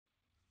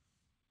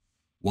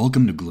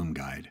Welcome to Gloom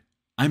Guide.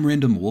 I'm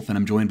Random Wolf, and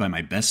I'm joined by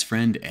my best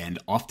friend and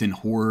often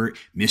horror,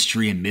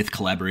 mystery, and myth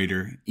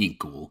collaborator,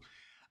 Inkghoul.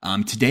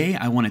 Today,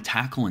 I want to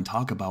tackle and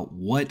talk about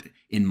what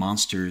in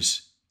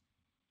monsters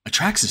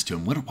attracts us to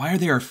them. Why are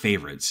they our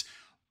favorites?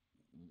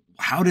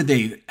 How do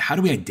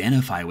we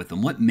identify with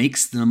them? What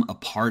makes them a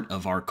part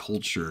of our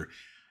culture?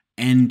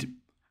 And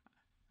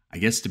I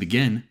guess to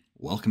begin,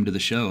 welcome to the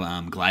show.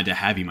 I'm glad to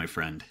have you, my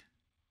friend.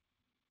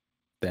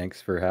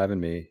 Thanks for having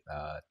me.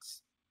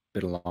 It's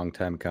been a long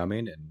time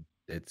coming, and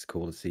it's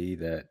cool to see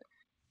that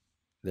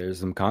there's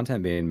some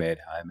content being made.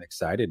 I'm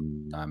excited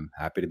and I'm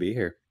happy to be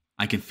here.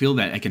 I can feel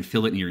that. I can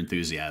feel it in your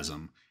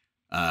enthusiasm.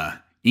 Uh,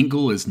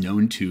 Inkghoul is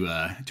known to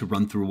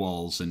run through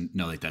walls, and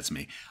no, like that's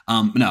me.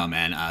 No,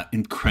 man,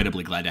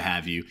 incredibly glad to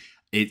have you.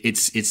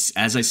 It's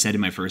as I said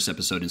in my first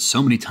episode, and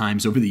so many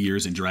times over the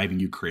years, and driving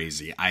you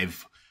crazy.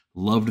 I've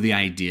loved the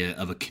idea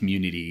of a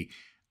community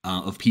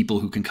of people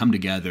who can come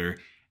together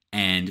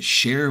and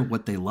share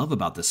what they love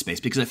about this space,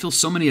 because I feel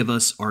so many of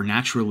us are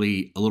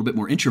naturally a little bit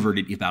more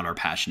introverted about our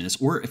passionateness,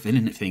 or if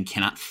anything,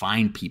 cannot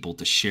find people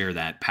to share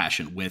that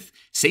passion with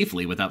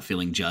safely without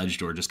feeling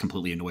judged or just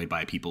completely annoyed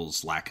by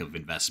people's lack of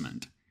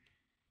investment.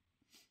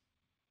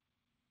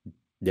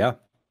 Yeah,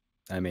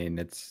 I mean,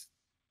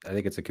 I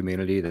think it's a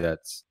community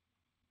that's,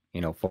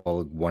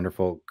 full of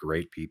wonderful,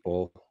 great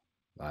people.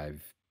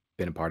 I've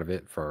been a part of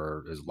it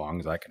for as long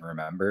as I can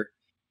remember.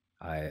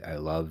 I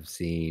love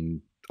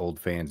seeing old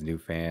fans, new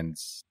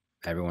fans,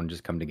 everyone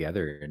just come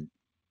together, and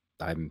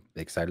I'm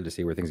excited to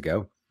see where things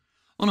go.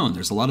 Oh no, and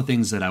there's a lot of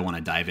things that I want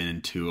to dive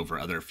into over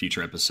other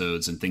future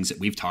episodes and things that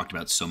we've talked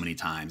about so many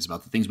times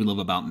about the things we love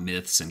about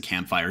myths and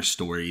campfire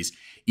stories,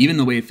 even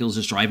the way it feels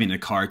just driving in a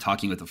car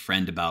talking with a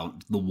friend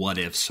about the what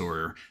ifs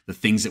or the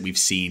things that we've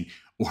seen,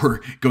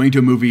 or going to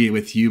a movie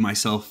with you,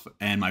 myself,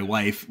 and my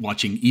wife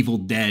watching Evil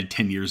Dead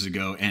 10 years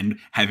ago and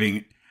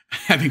having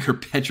her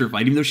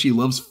petrified, even though she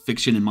loves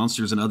fiction and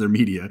monsters and other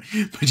media,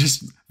 but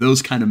just those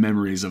kind of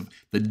memories of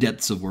the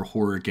depths of where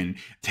horror can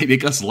they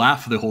make us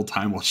laugh the whole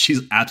time while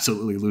she's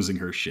absolutely losing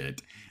her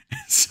shit.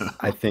 So,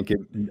 I think it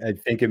I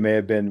think it may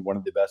have been one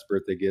of the best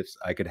birthday gifts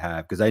I could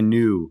have because I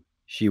knew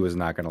she was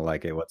not gonna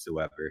like it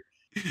whatsoever.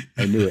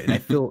 I knew it, and I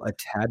feel a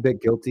tad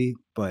bit guilty,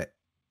 but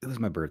it was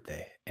my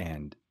birthday,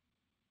 and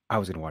I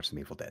was gonna watch some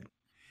Evil Dead.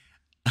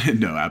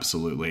 no,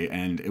 absolutely,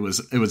 and it was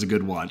a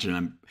good watch, and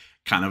I'm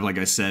kind of like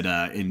I said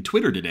in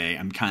Twitter today.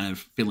 I'm kind of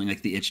feeling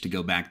like the itch to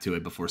go back to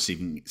it before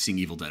seeing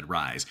Evil Dead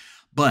Rise,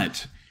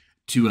 but.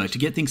 To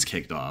get things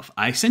kicked off,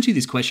 I sent you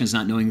these questions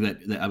not knowing that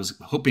I was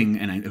hoping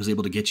and I was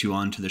able to get you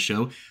on to the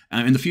show.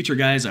 In the future,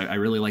 guys, I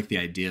really like the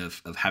idea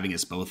of having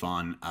us both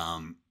on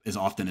as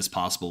often as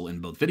possible in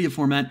both video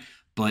format.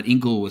 But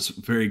Inkle was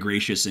very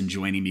gracious in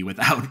joining me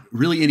without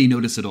really any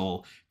notice at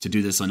all to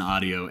do this on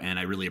audio, and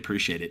I really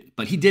appreciate it.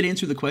 But he did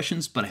answer the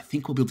questions, but I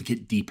think we'll be able to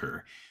get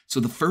deeper. So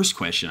the first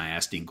question I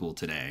asked Inkle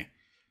today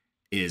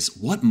is,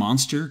 what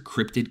monster,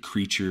 cryptid,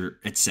 creature,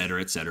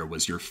 etc.,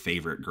 was your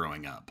favorite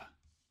growing up?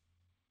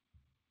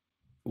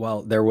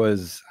 Well, there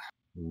was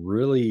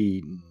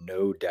really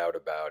no doubt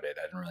about it.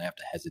 I didn't really have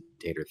to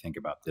hesitate or think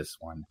about this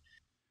one.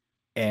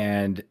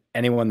 And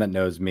anyone that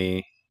knows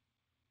me,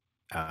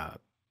 uh,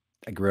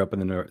 I grew up in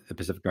the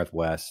Pacific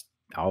Northwest,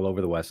 all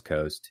over the West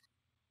Coast,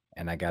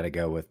 and I gotta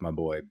go with my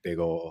boy, big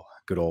ol'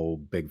 good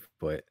old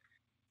Bigfoot.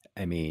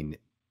 I mean,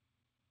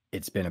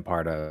 it's been a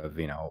part of,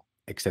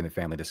 extended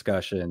family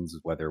discussions,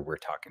 whether we're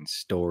talking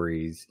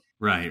stories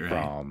Right, right.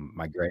 from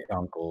my great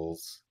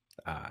uncles.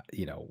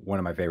 One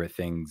of my favorite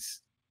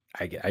things,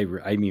 I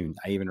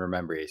even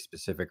remember a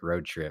specific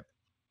road trip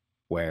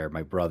where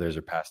my brothers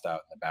are passed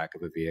out in the back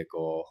of a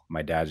vehicle.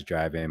 My dad's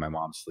driving, my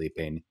mom's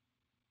sleeping,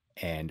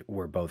 and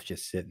we're both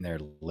just sitting there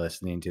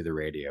listening to the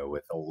radio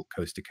with old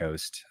Coast to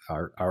Coast,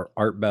 our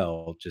Art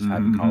Bell, just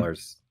having Mm-hmm.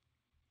 callers,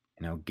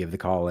 give the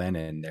call in,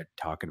 and they're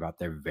talking about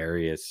their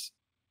various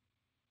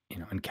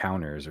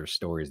encounters or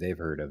stories they've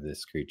heard of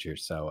this creature.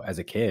 So as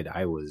a kid,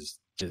 I was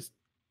just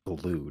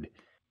glued,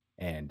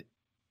 and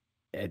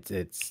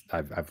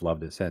I've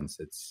loved it since.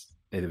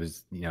 It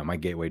was my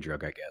gateway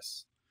drug, I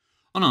guess.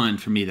 Oh no,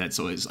 and for me, that's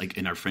always like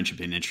in our friendship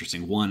been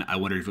interesting. One, I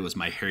wondered if it was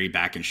my hairy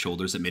back and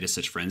shoulders that made us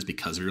such friends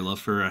because of your love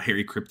for a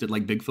hairy cryptid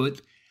like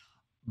Bigfoot.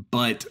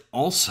 But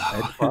also,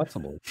 It's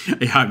possible.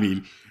 yeah, I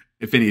mean,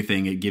 if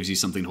anything, it gives you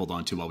something to hold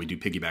on to while we do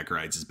piggyback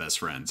rides as best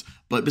friends.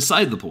 But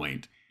beside the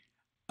point,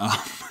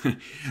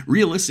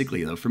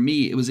 realistically, though, for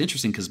me, it was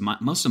interesting because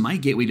most of my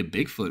gateway to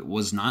Bigfoot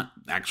was not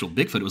actual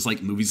Bigfoot. It was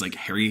like movies like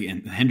Harry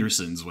and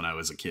Henderson's when I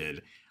was a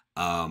kid,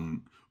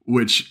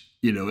 which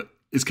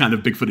is kind of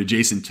Bigfoot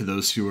adjacent to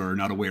those who are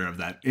not aware of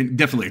that. And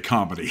definitely a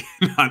comedy,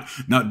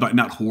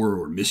 not horror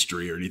or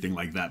mystery or anything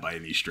like that by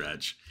any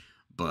stretch.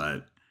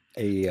 But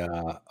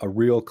A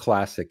real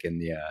classic in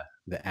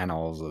the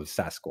annals of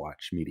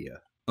Sasquatch media.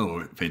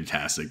 oh,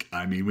 fantastic!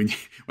 I mean, when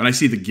I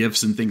see the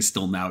gifs and things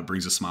still now, it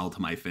brings a smile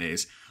to my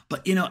face.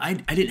 But I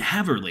didn't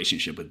have a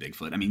relationship with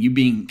Bigfoot. I mean, you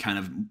being kind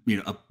of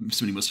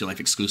spending most of your life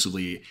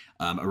exclusively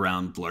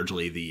around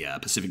largely the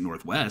Pacific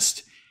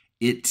Northwest,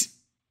 it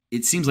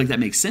it seems like that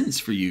makes sense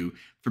for you.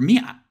 For me,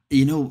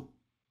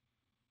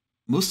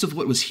 most of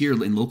what was here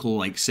in local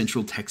like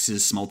Central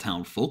Texas small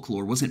town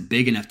folklore wasn't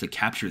big enough to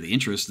capture the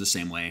interest the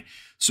same way.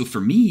 So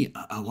for me,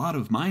 a lot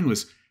of mine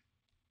was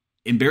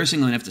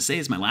embarrassingly enough to say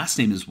is my last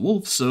name is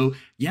Wolf. So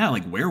yeah,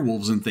 like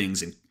werewolves and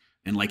things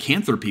and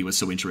lycanthropy was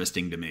so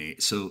interesting to me.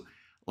 So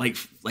like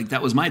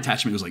that was my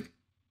attachment. It was like,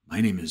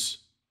 my name is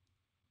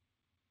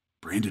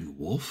Brandon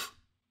Wolf.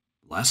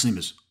 Last name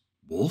is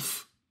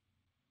Wolf.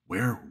 Do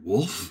you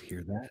Werewolf.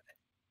 hear that?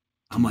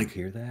 Do I'm you like,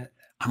 hear that?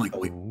 I'm like,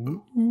 wait,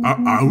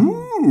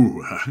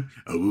 Oh.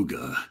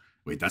 auga.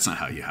 Wait, that's not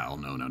how you howl.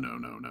 No, no, no,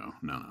 no, no,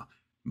 no, no.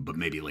 But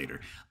maybe later.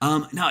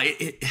 No,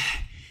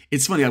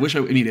 it's funny. I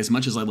mean, as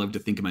much as I love to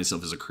think of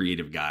myself as a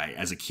creative guy,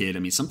 as a kid, I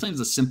mean, sometimes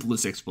the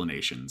simplest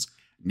explanations,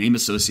 name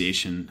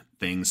association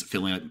things,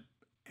 feeling like,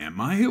 am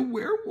I a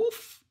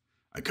werewolf?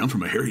 I come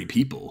from a hairy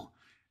people,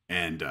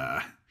 and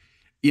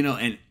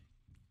and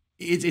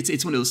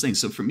it's one of those things.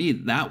 So for me,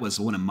 that was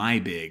one of my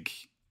big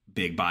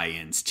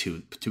buy-ins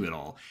to it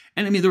all.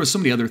 And I mean, there were so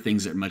many other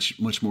things that are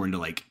much more into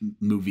like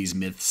movies,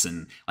 myths,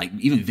 and like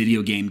even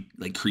video game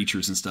like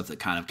creatures and stuff that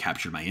kind of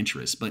captured my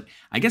interest. But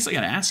I guess I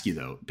got to ask you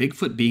though,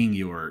 Bigfoot being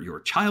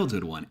your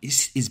childhood one,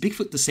 is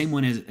Bigfoot the same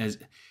one as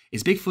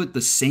is Bigfoot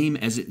the same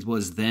as it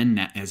was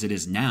then as it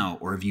is now,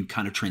 or have you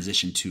kind of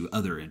transitioned to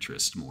other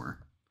interests more?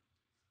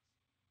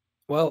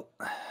 Well,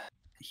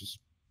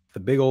 the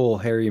big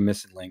old hairy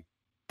missing link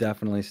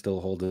definitely still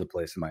holds a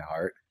place in my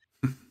heart,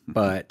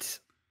 but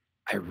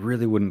I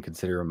really wouldn't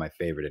consider him my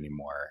favorite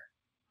anymore.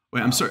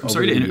 Wait, I'm sorry.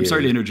 Over the I'm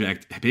sorry to years,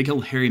 interject. Big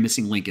Old Harry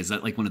Missing Link, is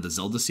that like one of the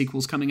Zelda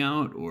sequels coming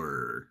out,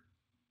 or?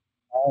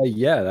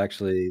 yeah,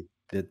 actually,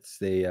 it's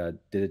they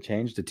did a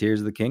change to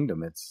Tears of the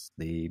Kingdom. It's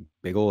the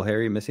big old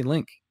hairy missing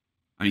link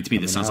I mean, to me,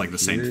 this coming sounds out like the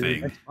same here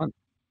thing. next month.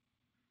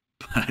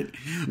 But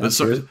Now,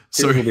 tears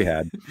sorry, will be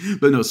had.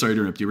 but no, sorry to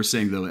interrupt. You were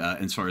saying though,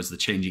 as far as the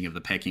changing of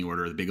the pecking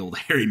order, the Big Old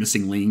Harry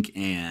Missing Link,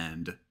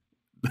 and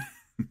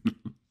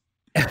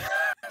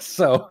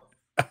So,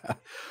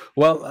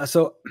 well,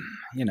 so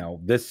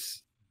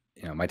this,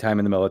 my time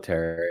in the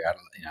military,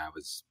 I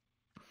was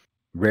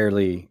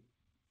rarely,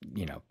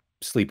 you know,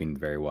 sleeping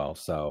very well.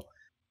 So,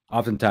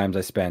 oftentimes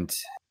I spent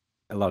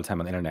a lot of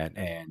time on the internet,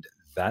 and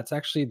that's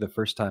actually the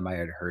first time I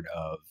had heard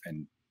of,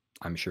 and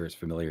I'm sure it's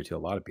familiar to a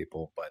lot of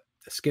people, but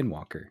the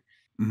Skinwalker,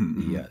 the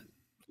mm-hmm.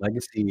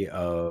 legacy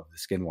of the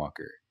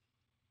Skinwalker,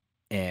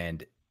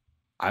 and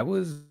I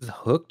was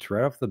hooked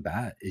right off the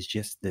bat. It's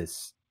just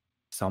this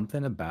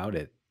something about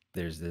it.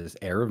 There's this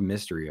air of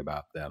mystery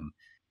about them,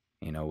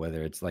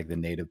 whether it's like the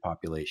native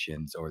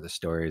populations or the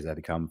stories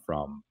that come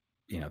from,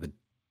 the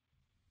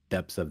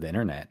depths of the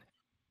internet.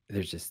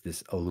 There's just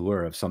this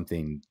allure of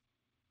something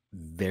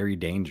very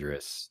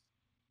dangerous,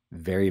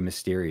 very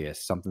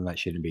mysterious, something that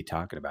shouldn't be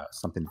talking about,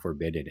 something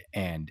forbidden.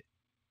 And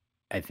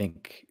I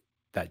think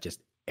that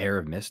just air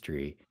of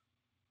mystery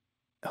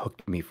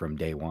hooked me from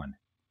day one.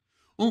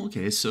 Well,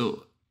 okay,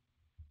 so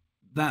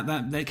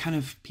that kind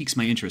of piques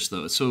my interest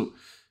though. So,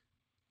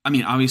 I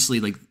mean, obviously,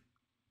 like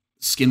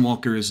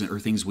skinwalkers are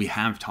things we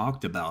have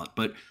talked about,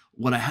 but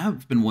what I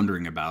have been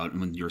wondering about, and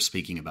when you're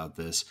speaking about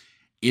this,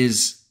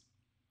 is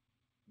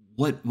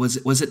what was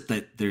it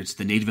that there's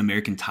the Native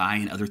American tie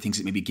and other things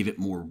that maybe give it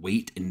more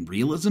weight and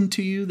realism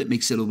to you that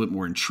makes it a little bit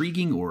more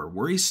intriguing or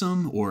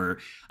worrisome? Or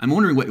I'm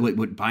wondering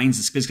what binds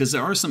this, because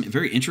there are some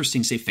very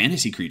interesting, say,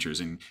 fantasy creatures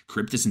and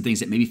cryptids and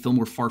things that maybe feel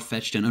more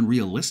far-fetched and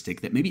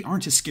unrealistic that maybe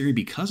aren't as scary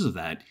because of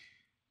that.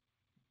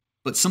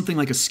 But something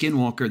like a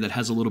skinwalker that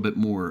has a little bit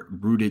more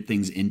rooted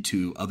things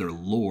into other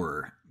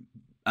lore,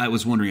 I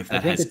was wondering if I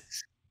that think has,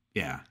 it's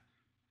yeah.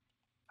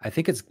 I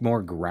think it's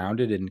more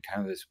grounded in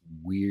kind of this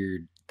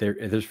weird.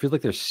 There's feels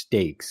like there's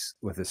stakes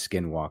with a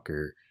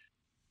skinwalker.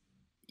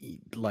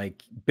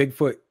 Like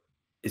Bigfoot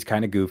is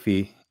kind of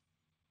goofy.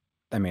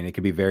 I mean, it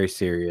could be very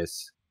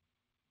serious,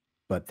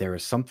 but there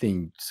is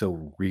something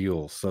so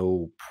real,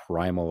 so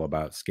primal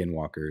about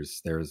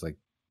skinwalkers. There was like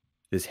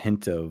this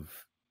hint of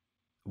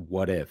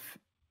what if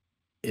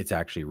it's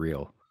actually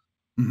real.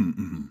 Mm-hmm,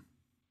 mm-hmm.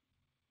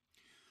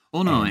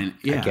 Oh no, And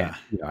and I can't,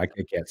 yeah. I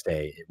can't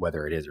say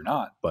whether it is or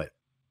not, but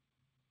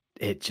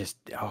it just,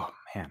 oh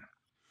man,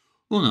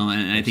 Well, no,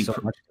 and I there's think so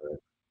much to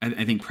it.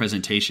 I think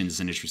presentation is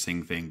an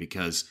interesting thing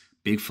because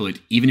Bigfoot,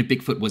 even if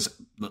Bigfoot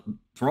was,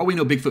 for all we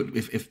know, Bigfoot,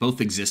 if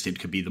both existed,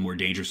 could be the more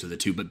dangerous of the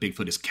two. But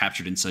Bigfoot is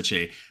captured in such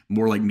a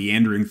more like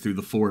meandering through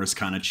the forest,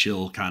 kind of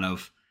chill, kind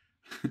of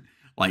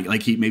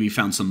like he maybe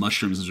found some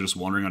mushrooms and was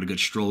just wandering on a good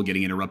stroll,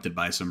 getting interrupted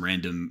by some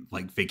random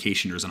like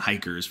vacationers and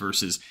hikers.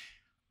 Versus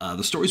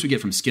the stories we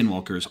get from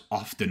skinwalkers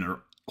often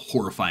are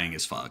horrifying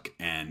as fuck.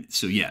 And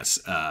so yes,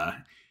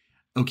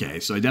 okay,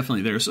 so I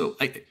definitely there. So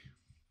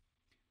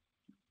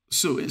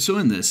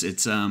in this,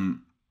 it's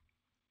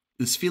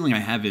this feeling I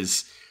have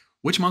is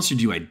which monster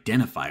do you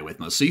identify with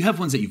most? So you have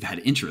ones that you've had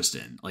interest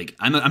in. Like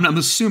I'm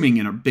assuming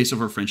in a base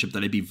of our friendship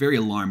that I'd be very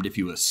alarmed if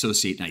you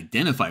associate and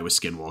identify with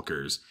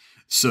skinwalkers.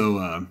 So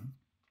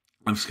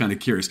I'm just kind of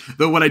curious.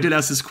 Though when I did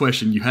ask this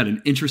question, you had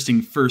an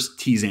interesting first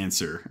tease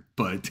answer,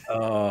 but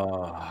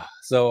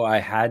So I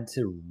had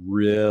to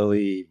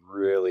really,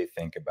 really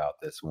think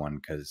about this one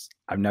because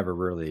I've never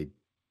really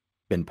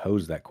been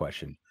posed that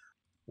question.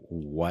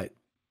 what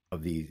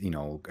of these,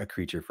 a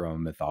creature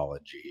from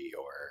mythology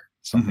or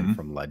something Mm-hmm.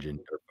 from legend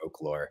or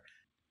folklore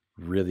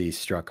really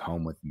struck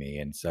home with me.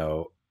 And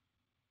so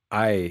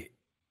I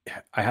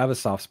I have a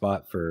soft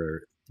spot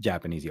for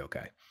Japanese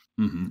yokai.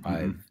 Mm-hmm. Mm-hmm.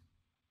 I've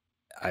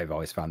I've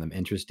always found them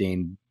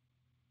interesting.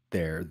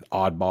 They're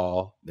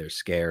oddball, they're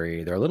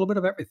scary, they're a little bit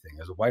of everything.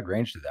 There's a wide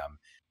range to them.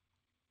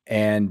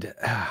 And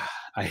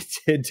I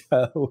did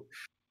tell,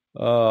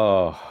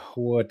 oh,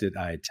 what did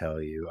I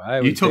tell you? I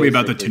You was told me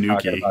about the basically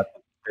talking Tanuki. about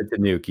the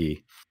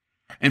Tanuki.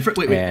 And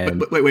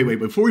And wait.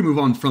 Before we move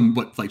on from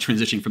what, like,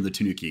 transitioning from the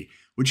Tanuki,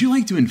 would you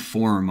like to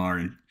inform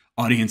our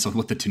audience on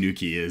what the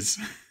Tanuki is?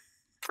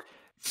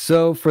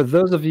 so, for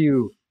those of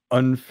you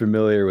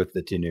unfamiliar with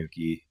the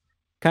Tanuki,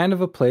 kind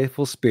of a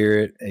playful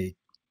spirit, a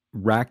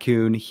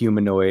raccoon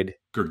humanoid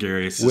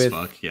Gregarious as with,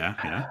 fuck. Yeah,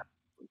 yeah.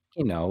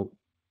 you know,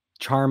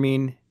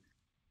 charming,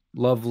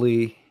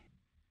 lovely,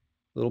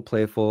 little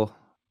playful,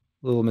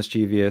 little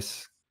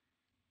mischievous,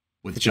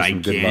 With with just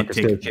some good luck gigantic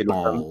associated with them,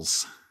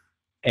 balls.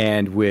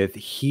 and with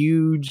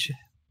huge,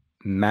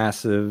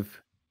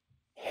 massive,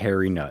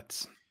 hairy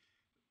nuts,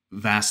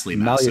 Vastly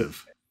Malleable,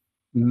 massive.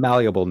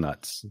 malleable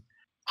nuts.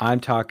 I'm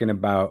talking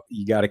about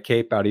you got a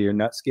cape out of your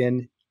nut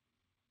skin.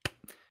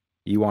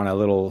 You want a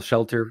little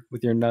shelter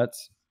with your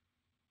nuts.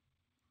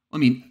 I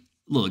mean,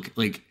 look,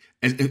 like,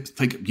 it's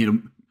like,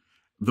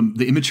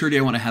 the immaturity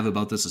I want to have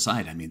about this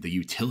aside, I mean, the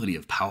utility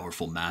of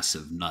powerful,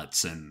 massive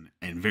nuts and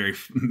very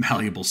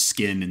malleable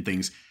skin and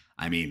things.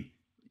 I mean,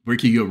 where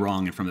can you go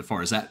wrong from as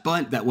far as that?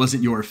 But that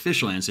wasn't your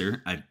official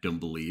answer, I don't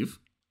believe.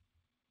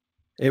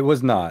 It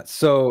was not.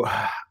 So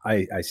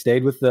I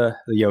stayed with the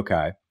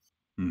yokai,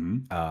 Mm-hmm.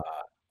 uh,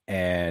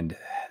 and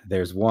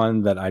there's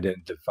one that I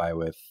identify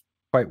with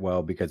quite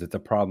well because it's a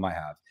problem I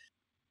have.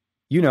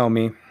 You know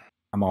me.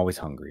 I'm always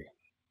hungry.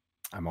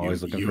 I'm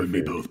always looking You for and me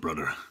food. both,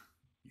 brother.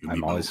 You and me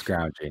I'm always both.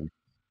 scrounging.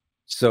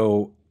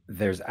 So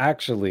there's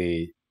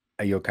actually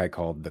a yokai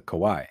called the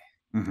kawaii.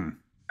 Mm-hmm.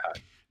 Uh,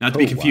 Not to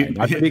be kawaii, confused.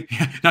 not to be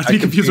Not to not be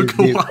confused with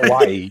confused with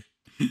kawaii.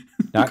 kawaii,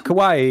 not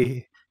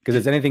kawaii, because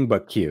it's anything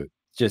but cute.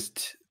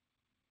 Just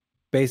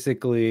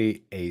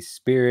basically a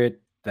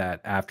spirit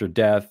that after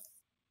death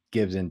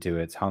gives into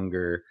its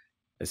hunger,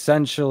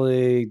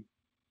 essentially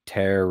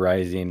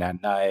terrorizing at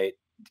night,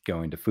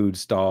 going to food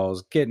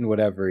stalls, getting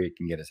whatever he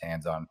can get his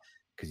hands on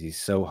because he's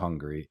so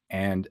hungry.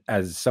 And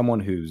as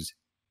someone who's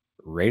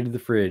raided the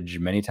fridge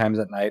many times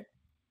at night,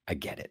 I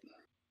get it.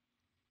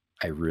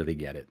 I really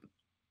get it.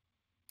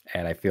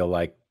 And I feel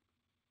like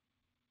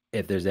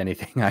if there's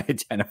anything I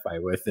identify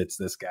with, it's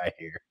this guy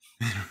here.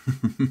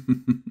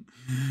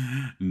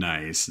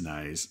 Nice,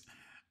 nice.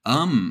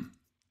 Um,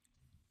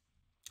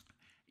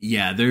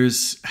 yeah,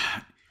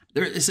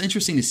 it's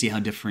interesting to see how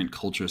different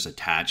cultures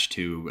attach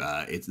to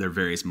their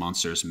various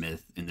monsters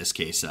myth. In this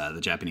case, the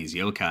Japanese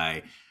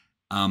yokai,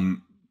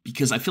 um,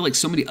 because I feel like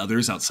so many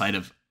others outside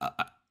of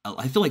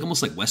I feel like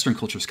almost like Western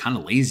culture is kind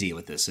of lazy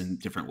with this in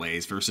different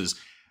ways versus.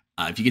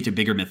 If you get to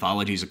bigger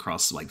mythologies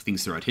across like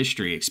things throughout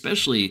history,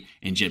 especially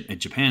in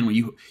Japan,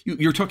 when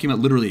you're talking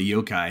about literally a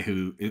yokai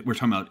who we're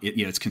talking about,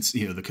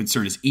 the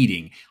concern is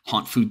eating,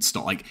 haunt food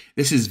stall. Like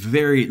this is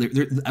very,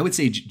 I would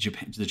say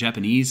Japan, the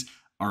Japanese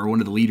are one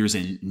of the leaders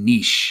in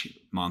niche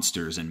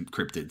monsters and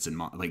cryptids and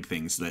like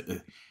things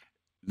that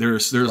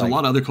there's a Like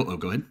lot of other. Oh,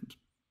 go ahead.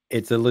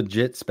 it's a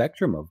legit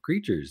spectrum of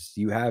creatures.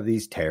 You have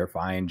these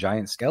terrifying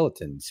giant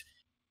skeletons.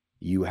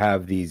 You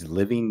have these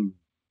living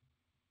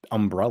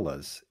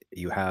umbrellas.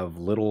 You have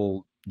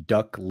little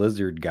duck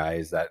lizard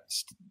guys that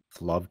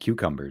love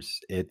cucumbers.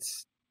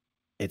 It's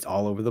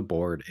all over the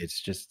board.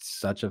 It's just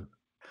such a,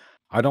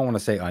 I don't want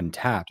to say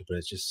untapped, but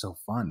it's just so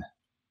fun.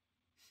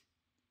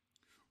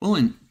 Well,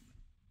 and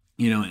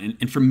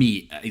and for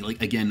me,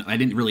 like again, I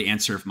didn't really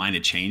answer if mine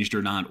had changed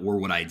or not, or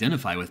what I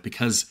identify with,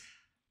 because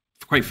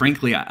quite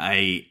frankly,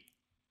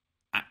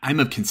 I'm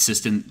a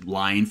consistent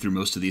line through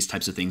most of these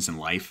types of things in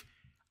life.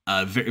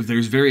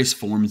 There's various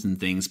forms and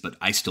things, but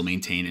I still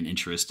maintain an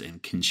interest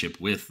and kinship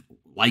with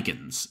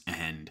lichens,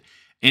 and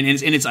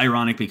it's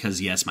ironic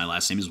because yes, my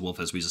last name is Wolf,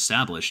 as we've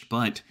established,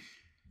 but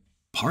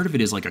part of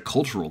it is like a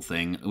cultural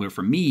thing. Where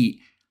for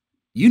me,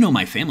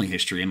 my family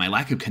history and my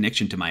lack of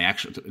connection to my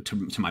actual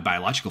to my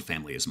biological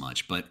family as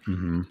much, but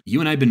Mm-hmm. you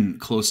and I've been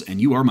close, and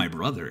you are my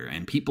brother,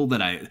 and people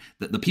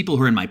the people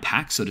who are in my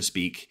pack, so to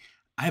speak.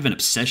 I have an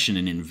obsession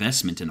and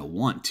investment and a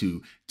want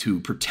to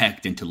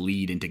protect and to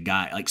lead and to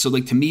guide. Like so,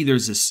 like to me,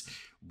 there's this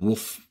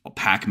wolf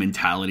pack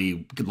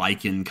mentality,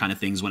 lichen kind of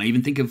things. When I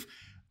even think of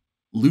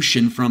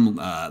Lucian from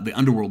the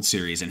Underworld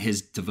series and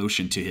his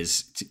devotion to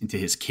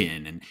his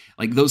kin and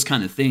like those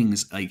kind of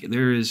things, like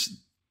there is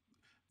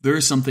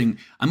something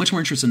I'm much more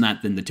interested in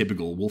that than the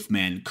typical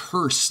Wolfman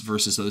curse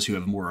versus those who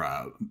have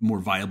more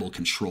viable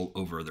control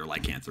over their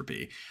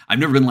lycanthropy. I've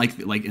never been like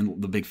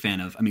the big fan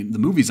of. I mean, the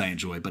movies I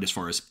enjoy, but as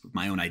far as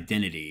my own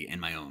identity and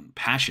my own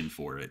passion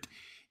for it,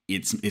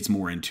 it's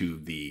more into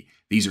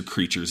these are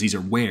creatures, these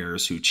are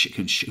wares who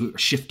are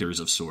shifters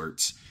of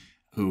sorts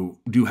who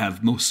do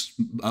have most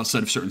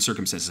outside of certain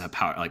circumstances have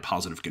power, like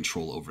positive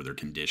control over their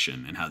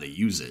condition and how they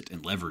use it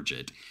and leverage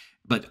it.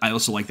 But I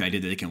also like the idea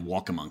that they can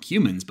walk among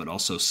humans, but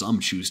also some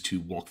choose to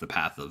walk the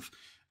path of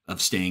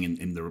staying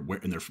in their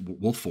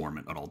wolf form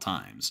at all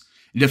times.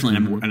 Definitely,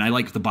 Mhm. and I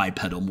like the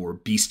bipedal, more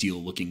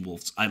bestial looking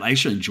wolves. I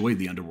actually enjoyed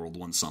the underworld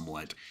one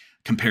somewhat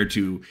compared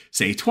to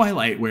say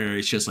Twilight, where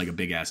it's just like a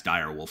big ass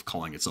dire wolf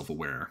calling itself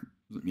aware.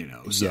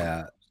 So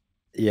Yeah.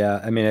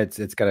 Yeah, I mean,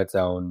 it's got its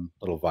own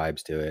little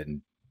vibes to it,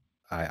 and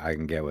I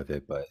can get with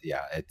it, but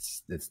yeah,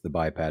 it's the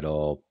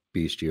bipedal,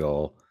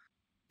 bestial,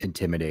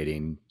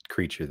 intimidating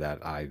creature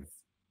that I've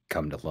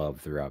come to love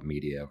throughout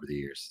media over the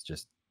years.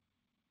 Just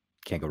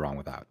can't go wrong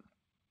with that.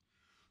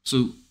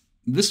 So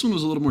this one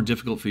was a little more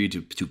difficult for you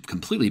to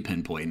completely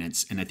pinpoint.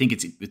 And I think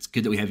it's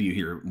good that we have you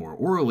here more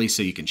orally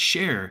so you can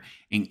share.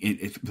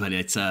 But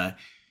it's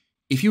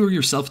if you were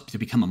yourself to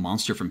become a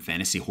monster from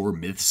fantasy, horror,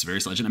 myths,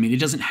 various legend. I mean, it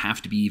doesn't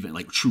have to be even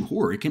like true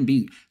horror. It can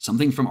be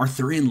something from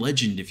Arthurian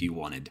legend if you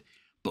wanted.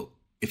 But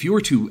if you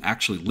were to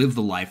actually live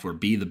the life or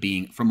be the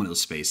being from one of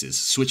those spaces,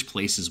 switch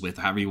places with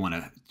however you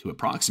want to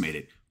approximate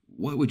it,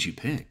 what would you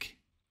pick?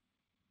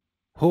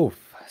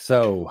 Oof.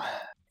 So,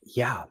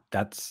 yeah,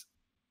 that's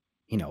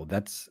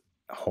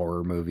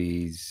horror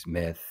movies,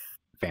 myth,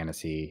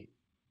 fantasy.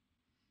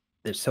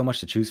 There's so much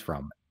to choose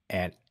from,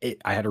 and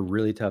I had a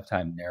really tough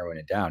time narrowing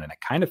it down, and I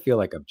kind of feel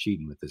like I'm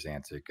cheating with this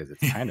answer because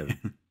it's kind of,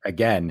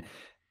 again,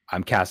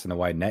 I'm casting a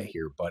wide net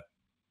here, but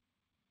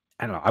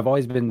I don't know. I've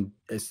always been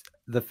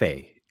the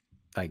Fae,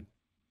 like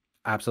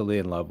absolutely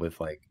in love with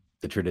like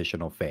the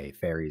traditional Fae,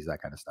 fairies,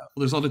 that kind of stuff.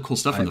 Well, there's all the cool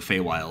stuff in I the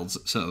Feywilds,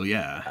 so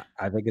yeah.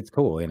 I think it's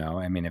cool,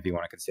 I mean, if you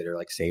want to consider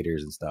like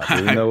satyrs and stuff,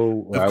 even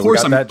though Of we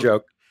course, got that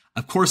joke,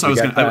 I we was got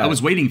gonna. I that.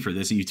 was waiting for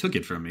this, and you took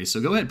it from me. So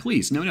go ahead,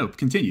 please. No,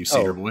 continue,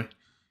 Satyr Oh, boy.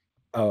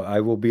 oh, I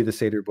will be the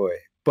satyr boy,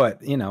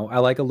 but I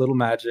like a little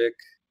magic,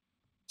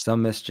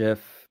 some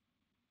mischief,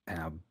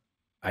 and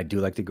I do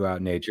like to go out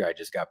in nature. I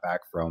just got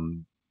back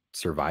from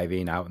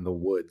surviving out in the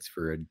woods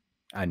for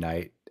a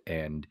night,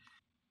 and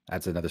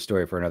that's another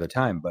story for another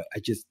time. But I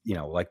just,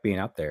 like being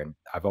out there. And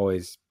I've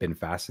always been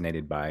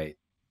fascinated by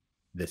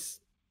this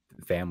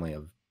family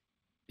of,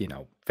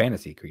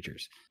 fantasy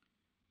creatures.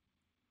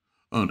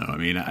 Oh no, I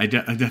mean, I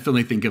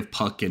definitely think of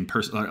Puck and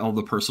all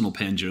the personal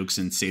pan jokes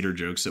and satyr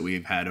jokes that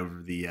we've had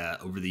over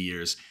the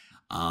years.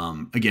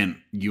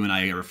 Again, you and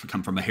I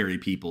come from a hairy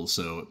people,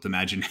 so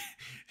imagine.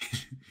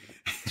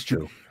 It's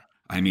true.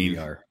 I We mean,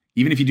 are.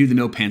 even if you do the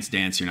no pants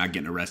dance, you're not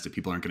getting arrested.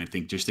 People aren't going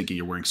to just thinking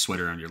you're wearing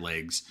sweater on your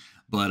legs.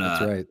 But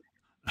That's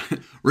right.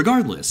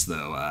 regardless,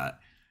 though,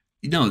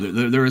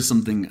 there is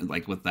something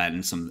like with that,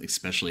 and some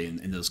especially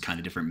in those kind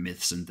of different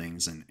myths and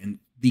things, and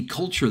the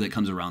culture that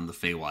comes around the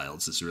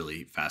Feywilds is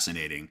really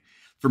fascinating.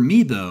 For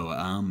me, though,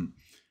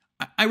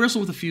 I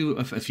wrestle with a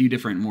few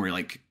different more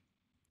like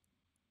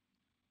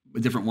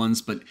different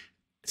ones, but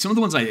some of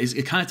the ones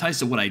it kind of ties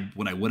to what I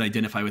would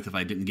identify with if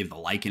I didn't give the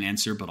like an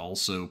answer, but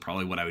also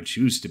probably what I would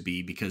choose to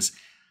be because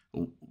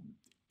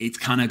it's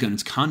kind of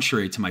it's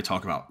contrary to my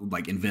talk about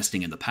like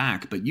investing in the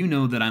pack. But you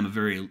know that I'm a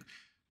very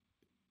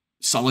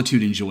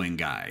solitude enjoying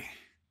guy.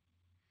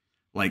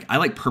 Like I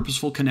like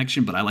purposeful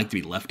connection, but I like to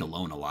be left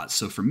alone a lot.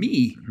 So Mhm. for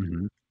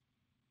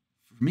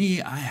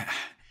me,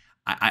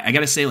 I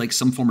gotta say like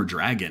some former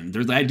dragon.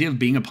 There's the idea of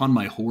being upon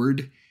my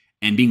horde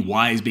and being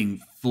wise, being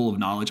full of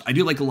knowledge. I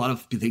do like a lot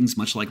of things,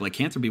 much like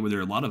lycanthropy, where there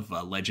are a lot of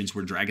legends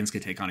where dragons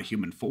can take on a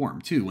human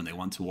form too when they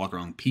want to walk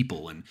around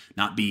people and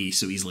not be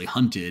so easily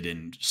hunted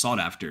and sought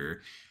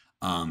after.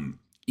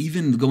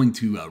 Even going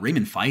to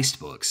Raymond Feist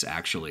books,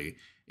 actually,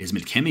 is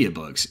Midkemia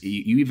books.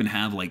 You even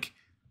have like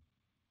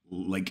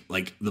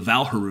the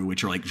Valharu,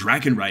 which are like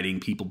dragon riding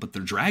people, but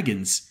they're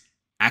dragons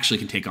actually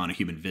can take on a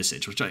human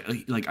visage, which I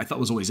thought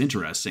was always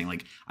interesting.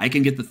 Like I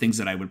can get the things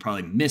that I would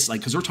probably miss, like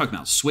because we're talking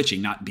about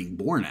switching, not being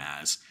born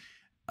as.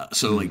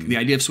 So like Mhm. the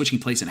idea of switching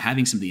place and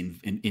having some of the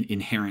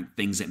inherent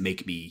things that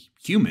make me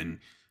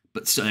human,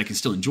 but still, I can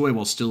still enjoy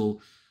while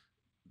still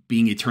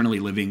being eternally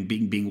living,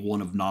 being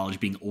one of knowledge,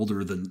 being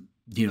older than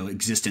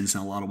existence in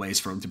a lot of ways,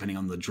 from depending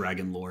on the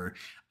dragon lore.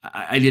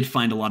 I did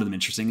find a lot of them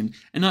interesting,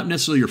 and not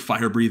necessarily your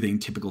fire breathing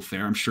typical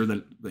fare. I'm sure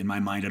that in my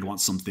mind I'd want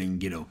something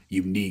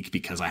unique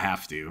because I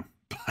have to.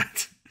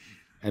 But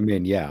I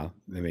mean, yeah.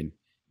 I mean,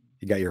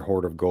 you got your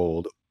hoard of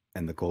gold,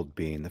 and the gold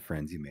being the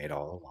friends you made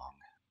all along.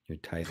 Your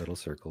tight little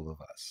circle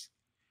of us.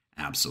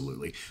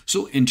 absolutely.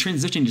 So, in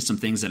transitioning to some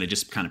things that I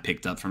just kind of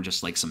picked up from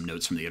just like some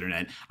notes from the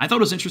internet, I thought it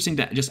was interesting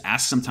to just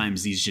ask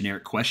sometimes these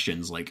generic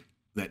questions like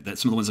that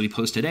some of the ones that we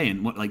post today,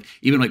 and what like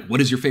even like what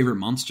is your favorite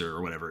monster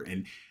or whatever.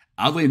 And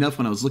oddly enough,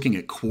 when I was looking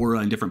at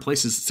Quora in different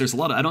places, there's a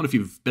lot of I don't know if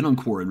you've been on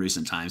Quora in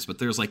recent times, but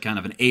there's like kind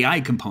of an AI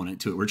component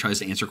to it where it tries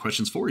to answer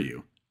questions for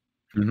you.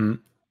 Hmm. Yeah, I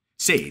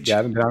Sage.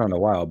 haven't been on in a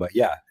while, but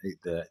yeah,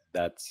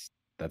 that's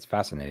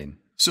fascinating.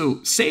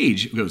 So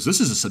Sage goes, this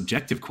is a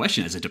subjective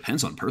question as it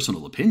depends on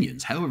personal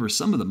opinions. However,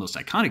 some of the most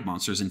iconic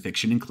monsters in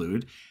fiction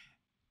include,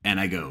 and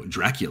I go,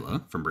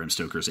 Dracula from Bram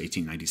Stoker's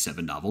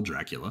 1897 novel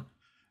Dracula.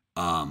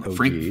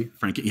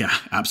 OG. Yeah,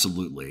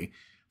 absolutely.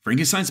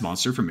 Frankenstein's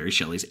monster from Mary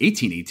Shelley's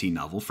 1818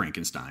 novel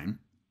Frankenstein.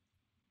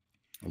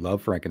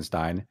 Love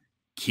Frankenstein.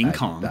 King The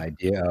Kong.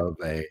 idea of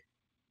a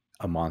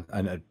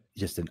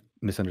just an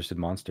misunderstood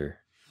monster.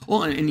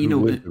 Well, and you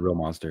Who know, is the real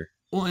monster?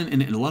 well,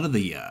 and a lot of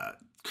the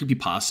creepy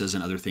pastas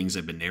and other things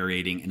I've been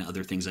narrating and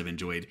other things I've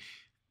enjoyed.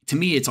 To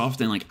me, it's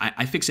often like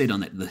I fixate on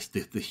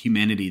the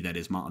humanity that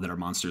is that are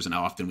monsters, and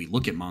how often we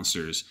look at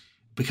monsters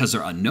because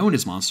they're unknown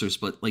as monsters.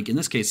 But like in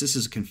this case,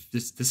 this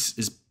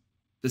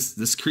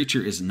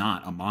creature is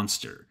not a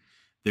monster.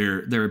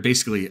 They're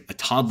basically a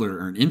toddler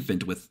or an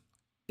infant with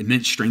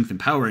immense strength and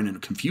power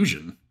and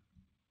confusion.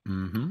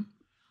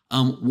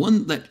 Mm-hmm.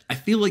 One that I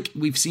feel like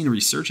we've seen a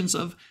resurgence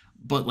of,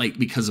 but like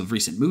because of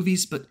recent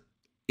movies. But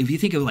if you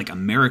think of like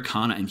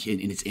Americana and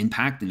its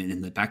impact, and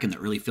in the back in the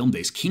early film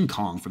days, King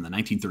Kong from the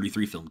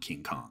 1933 film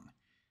King Kong.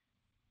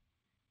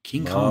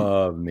 King Kong.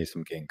 Love me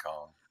some King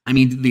Kong. I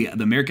mean, the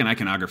American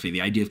iconography,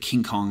 the idea of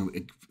King Kong,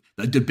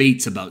 the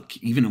debates about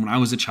even when I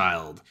was a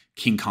child,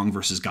 King Kong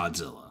versus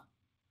Godzilla.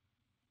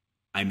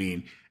 I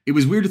mean, it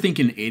was weird to think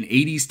in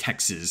 80s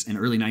Texas and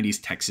early 90s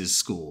Texas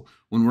school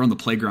when we're on the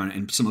playground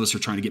and some of us are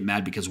trying to get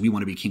mad because we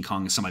want to be King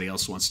Kong and somebody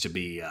else wants to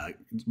be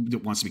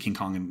King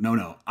Kong, and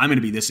no, I'm going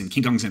to be this and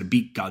King Kong's going to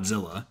beat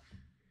Godzilla.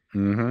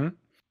 Mm-hmm.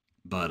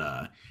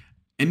 But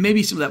and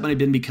maybe some of that might have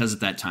been because at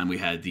that time we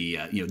had the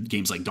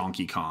games like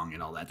Donkey Kong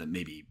and all that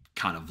maybe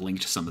kind of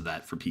linked some of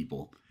that for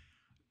people.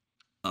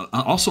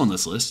 Also on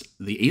this list,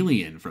 the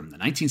Alien from the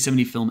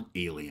 1970 film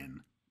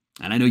Alien.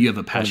 And I know you have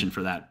a passion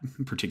for that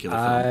particular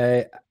film.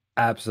 I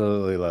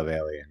absolutely love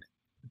Alien.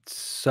 It's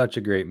such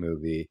a great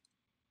movie.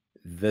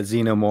 The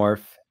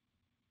xenomorph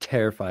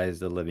terrifies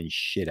the living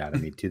shit out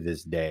of me to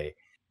this day.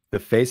 The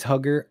face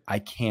hugger, I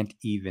can't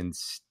even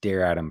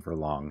stare at him for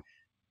long.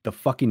 The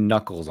fucking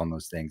knuckles on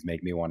those things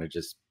make me want to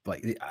just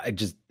like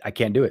I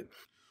can't do it.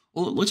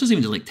 Well, let's just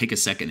even just like take a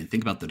second and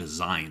think about the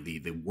design, the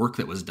work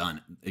that was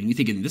done. And you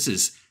thinking this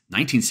is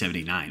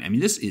 1979. I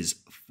mean, this is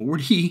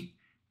 40.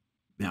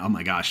 Oh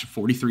my gosh,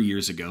 43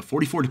 years ago,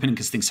 44 depending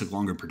because things took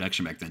longer in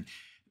production back then.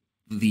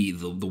 The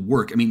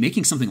work. I mean,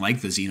 making something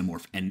like the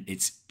xenomorph and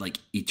its like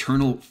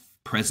eternal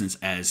presence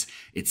as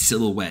its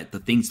silhouette, the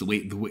things, I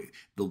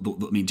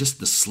mean, just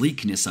the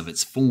sleekness of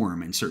its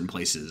form in certain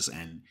places,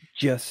 and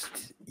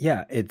Just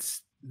yeah,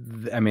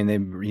 I mean, they're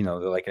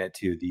liking it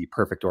to the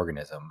perfect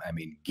organism. I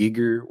mean,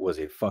 Giger was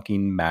a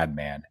fucking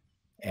madman,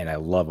 and I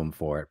love him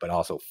for it, but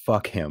also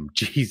fuck him.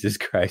 Jesus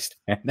Christ,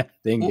 man, that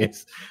thing well,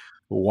 is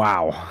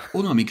wow.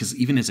 well, no, I mean, because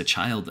even as a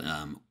child,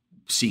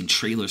 seeing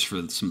trailers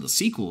for some of the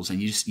sequels,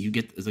 and you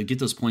get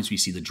those points where you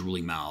see the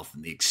drooling mouth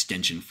and the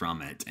extension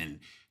from it, and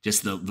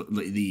just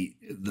the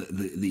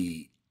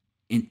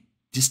in,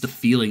 just the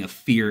feeling of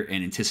fear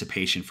and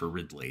anticipation for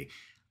Ridley.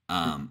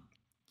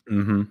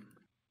 Mm-hmm.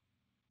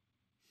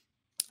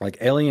 Like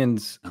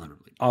Aliens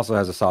also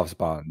has a soft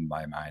spot in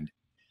my mind.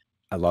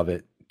 I love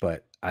it,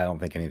 but I don't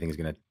think anything's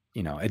gonna.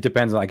 It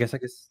depends. I guess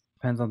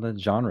depends on the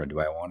genre.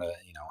 Do I want to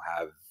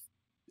have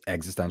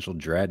existential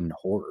dread and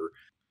horror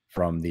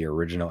from the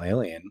original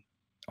Alien,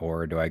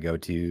 or do I go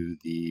to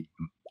the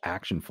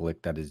action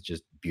flick that is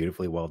just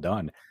beautifully well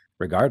done?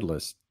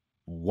 Regardless,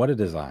 what a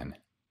design.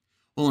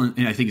 Well,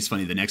 and I think it's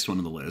funny. The next one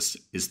on the list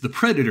is The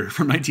Predator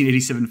from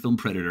 1987 film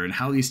Predator, and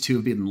how these two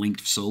have been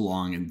linked so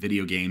long in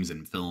video games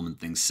and film and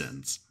things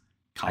since,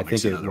 I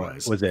comics think and it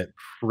otherwise. was it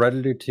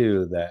Predator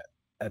 2 that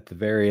at the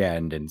very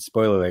end, and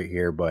spoiler alert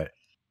here, but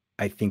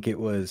I think it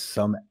was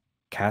some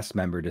cast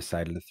member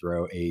decided to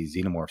throw a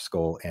xenomorph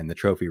skull in the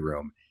trophy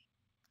room.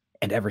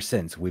 And ever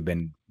since, we've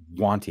been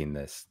wanting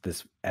this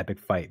epic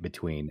fight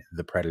between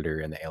the Predator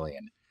and the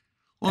Alien.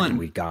 Well, And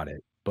we got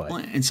it. But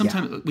and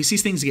sometimes we see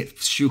things get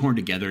shoehorned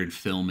together in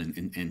film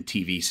and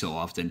TV so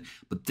often,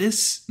 but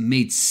this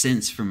made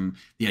sense from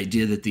the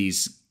idea that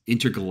these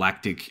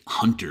intergalactic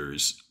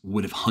hunters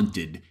would have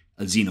hunted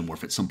a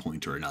xenomorph at some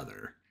point or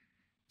another.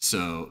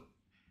 So,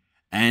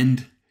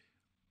 and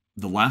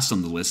the last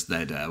on the list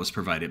that was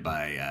provided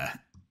by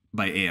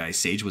AI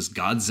Sage was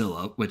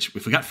Godzilla. Which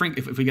if we got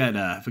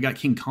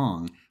King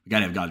Kong, we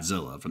gotta have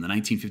Godzilla from the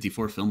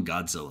 1954 film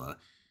Godzilla.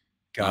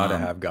 gotta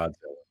have Godzilla.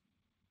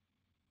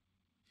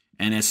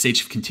 And as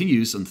Sage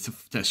continues,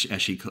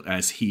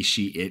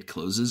 it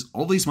closes,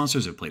 all these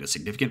monsters have played a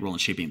significant role in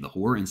shaping the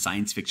horror and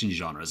science fiction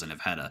genres and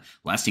have had a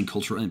lasting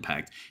cultural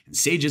impact. And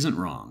Sage isn't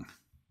wrong.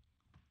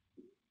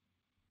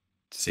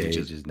 Sage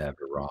is never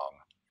wrong.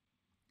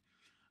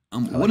 I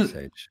like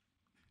Sage.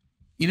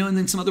 And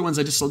then some other ones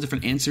I just saw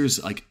different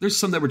answers. Like there's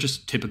some that were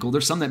just typical.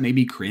 There's some that made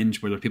me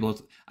cringe where there are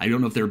people, I don't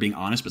know if they were being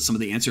honest, but some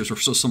of the answers were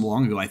so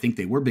long ago. I think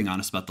they were being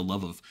honest about the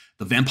love of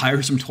the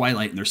vampires from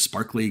Twilight and their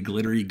sparkly,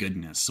 glittery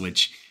goodness,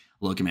 which,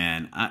 look,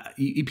 man,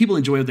 people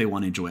enjoy what they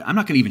want to enjoy. I'm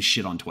not going to even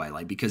shit on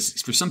Twilight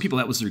because for some people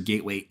that was their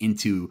gateway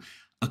into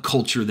a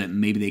culture that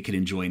maybe they could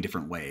enjoy in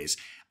different ways.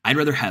 I'd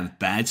rather have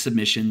bad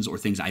submissions or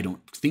things I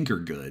don't think are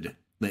good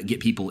that get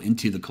people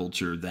into the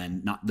culture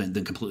than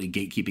completely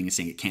gatekeeping and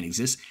saying it can't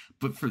exist.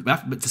 But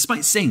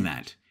despite saying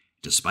that,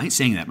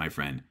 my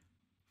friend,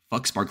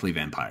 fuck sparkly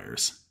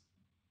vampires.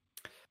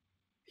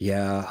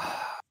 Yeah,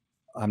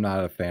 I'm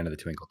not a fan of the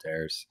Twinkle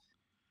Tears.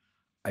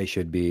 I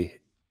should be.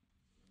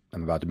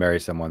 I'm about to marry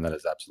someone that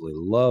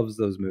absolutely loves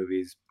those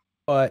movies,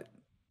 but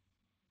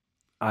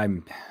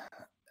I'm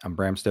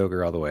Bram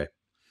Stoker all the way.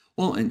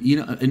 Well, and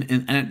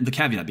and the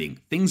caveat being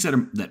things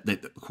that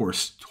of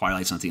course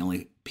Twilight's not the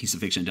only piece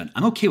of fiction done.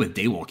 I'm okay with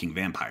daywalking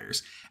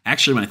vampires.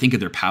 Actually, when I think of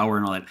their power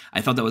and all that,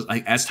 I thought that was I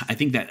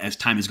think that as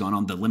time has gone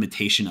on, the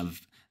limitation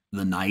of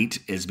the night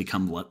has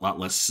become a lot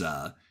less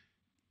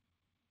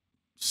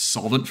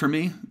solvent for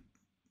me.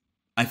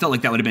 I felt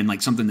like that would have been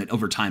like something that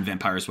over time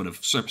vampires would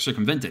have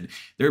circumvented.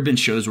 There have been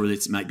shows where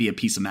it might be a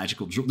piece of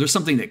magical. There's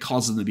something that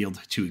causes them to be able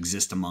to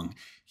exist among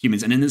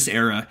humans, and in this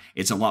era,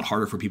 it's a lot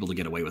harder for people to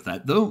get away with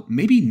that. Though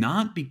maybe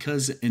not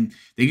because and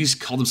they just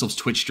call themselves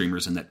Twitch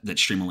streamers and that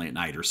stream only at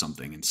night or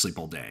something and sleep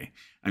all day.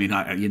 I mean,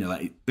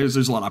 there's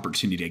a lot of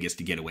opportunity, I guess,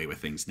 to get away with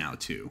things now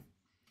too.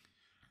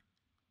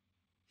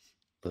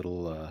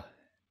 Little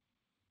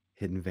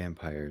hidden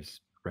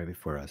vampires right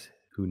before us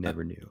who Uh,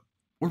 never knew.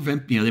 or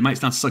they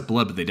might not suck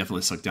blood, but they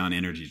definitely suck down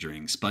energy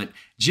drinks. But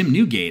Jim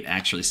Newgate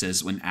actually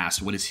says, when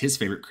asked what is his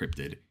favorite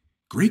cryptid,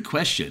 great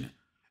question.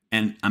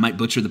 And I might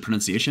butcher the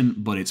pronunciation,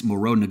 but it's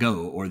Moro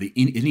Nago, or the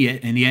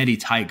Inyati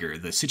tiger.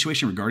 The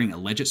situation regarding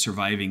alleged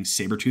surviving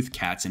saber-toothed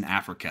cats in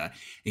Africa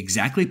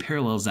exactly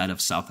parallels that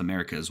of South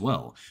America as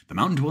well. The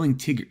mountain-dwelling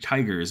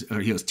tigers,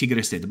 or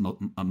Tigres de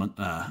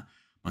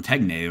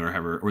Montagne, or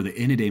however, or the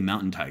Inidae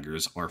mountain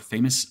tigers, are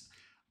famous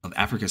of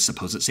Africa's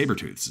supposed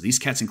saber-tooths. These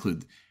cats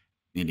include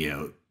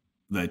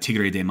the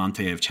Tigre de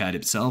Monte of Chad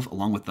itself,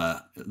 along with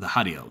the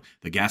Hadio,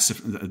 the gas.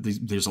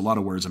 There's a lot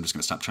of words I'm just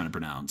going to stop trying to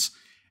pronounce.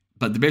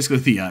 But basically,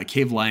 the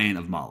cave lion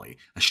of Mali,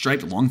 a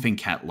striped long-finned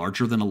cat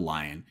larger than a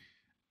lion,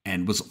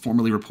 and was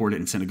formerly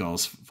reported in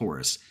Senegal's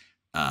forest.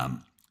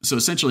 So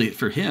essentially,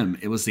 for him,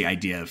 it was the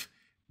idea of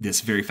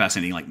this very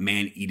fascinating, like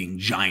man-eating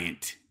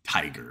giant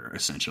tiger,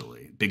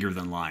 essentially bigger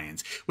than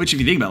lions. Which, if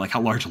you think about like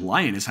how large a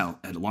lion is, how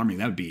alarming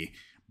that would be.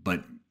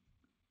 But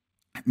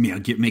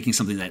making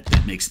something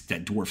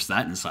that dwarfs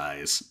that in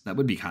size, that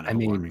would be kind of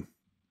alarming.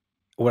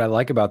 What I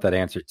like about that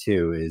answer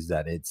too is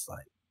that it's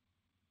like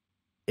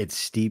it's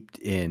steeped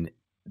in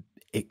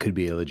it could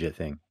be a legit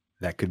thing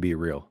that could be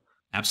real.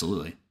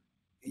 Absolutely.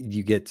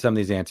 You get some of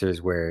these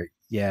answers where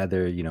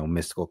they're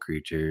mystical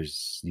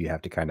creatures. You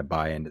have to kind of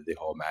buy into the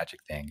whole magic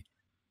thing,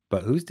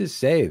 but who's to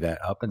say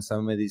that up in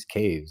some of these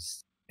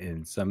caves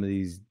in some of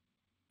these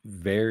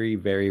very,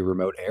 very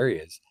remote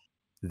areas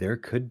there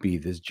could be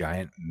this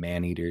giant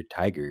man-eater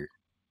tiger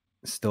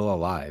still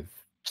alive,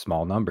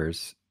 small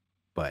numbers,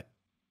 but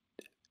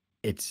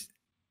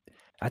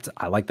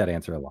I like that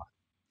answer a lot.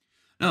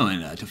 No,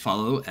 and to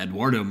follow,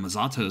 Eduardo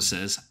Mazzato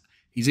says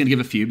he's going to give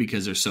a few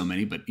because there's so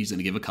many, but he's going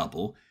to give a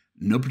couple.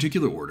 No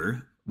particular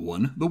order.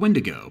 1, the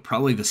Wendigo,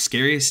 probably the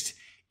scariest.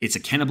 It's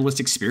a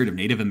cannibalistic spirit of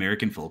Native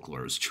American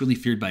folklore. It's truly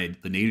feared by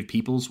the native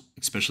peoples,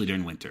 especially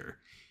during winter.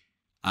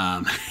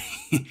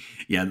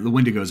 Yeah, the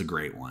Wendigo is a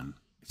great one.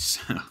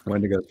 So.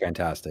 Wendigo is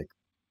fantastic.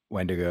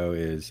 Wendigo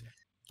is,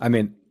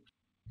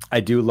 I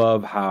do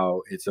love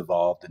how it's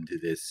evolved into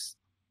this.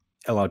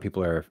 A lot of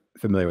people are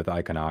familiar with the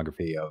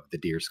iconography of the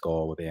deer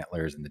skull with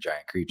antlers and the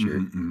giant creature,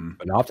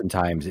 but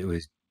oftentimes it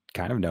was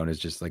kind of known as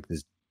just like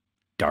this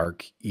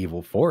dark,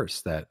 evil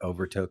force that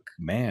overtook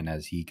man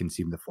as he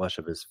consumed the flesh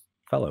of his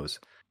fellows.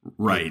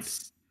 Right.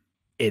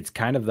 It's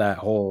kind of that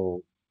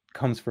whole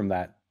comes from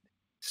that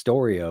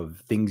story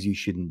of things you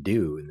shouldn't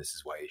do, and this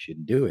is why you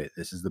shouldn't do it.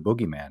 This is the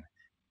boogeyman.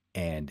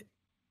 And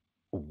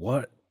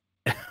what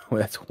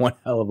that's one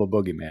hell of a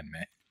boogeyman,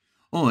 man.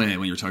 Oh, and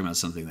when you're talking about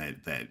something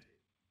that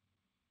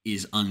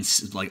is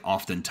like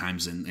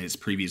oftentimes in its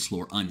previous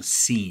lore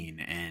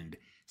unseen, and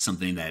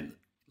something that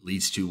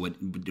leads to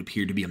what would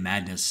appear to be a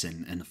madness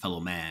and a fellow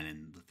man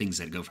and the things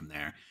that go from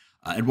there.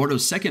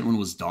 Eduardo's second one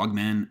was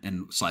dogman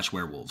and /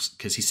 werewolves,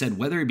 because he said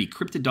whether it be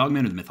cryptid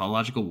dogman or the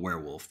mythological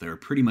werewolf, they're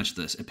pretty much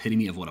the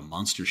epitome of what a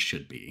monster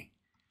should be.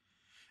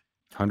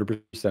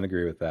 100%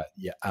 agree with that.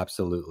 Yeah,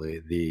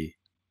 absolutely. The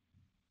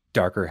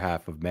darker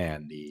half of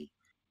man, the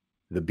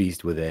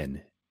beast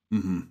within.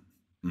 Mm-hmm.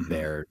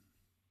 Mm-hmm.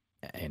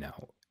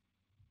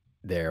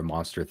 They're a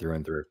monster through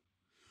and through.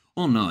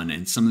 Well, no,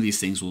 and some of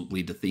these things will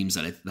lead to themes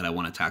that I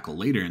want to tackle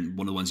later. And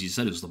one of the ones you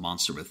said is the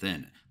monster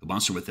within. The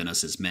monster within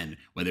us as men,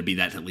 whether it be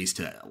that leads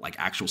to like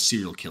actual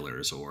serial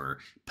killers or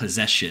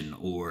possession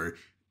or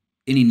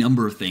any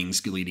number of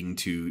things leading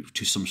to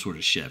some sort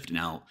of shift.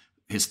 Now,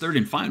 his third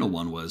and final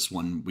one was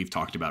one we've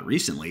talked about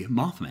recently,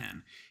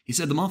 Mothman. He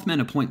said the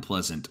Mothman of Point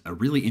Pleasant, a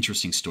really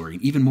interesting story,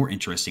 an even more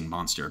interesting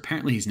monster.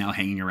 Apparently, he's now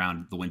hanging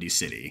around the Windy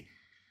City.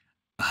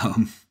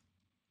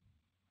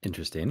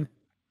 Interesting.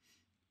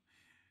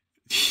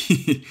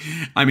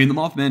 I mean, the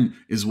Mothman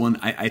is one.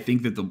 I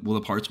think that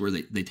the parts where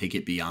they take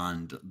it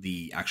beyond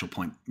the actual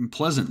Point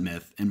Pleasant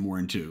myth and more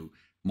into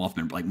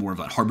Mothman, like more of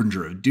a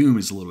harbinger of doom,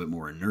 is a little bit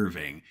more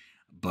unnerving.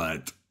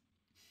 But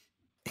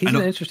he's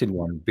an interesting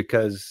one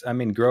because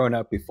growing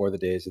up before the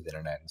days of the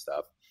internet and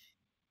stuff,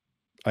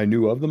 I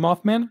knew of the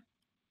Mothman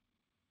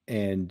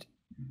and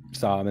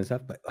saw him and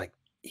stuff, but like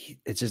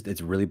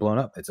it's really blown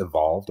up. It's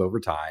evolved over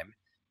time.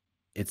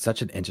 It's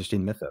such an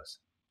interesting mythos.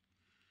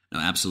 No,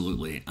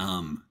 absolutely.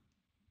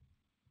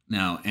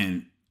 Now,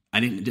 and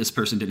this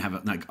person didn't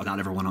have not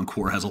everyone on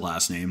Core has a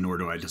last name, nor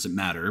does it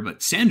matter.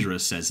 But Sandra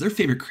says their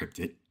favorite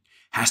cryptid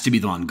has to be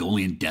the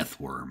Mongolian death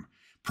worm,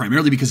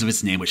 primarily because of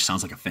its name, which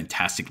sounds like a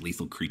fantastic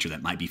lethal creature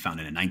that might be found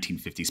in a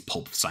 1950s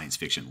pulp science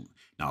fiction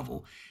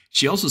novel.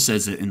 She also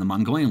says that in the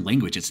Mongolian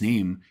language, its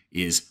name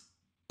is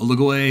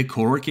Ologoy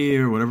Kororke,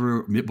 or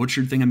whatever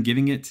butchered thing I'm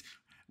giving it,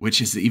 which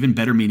is the even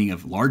better meaning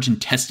of large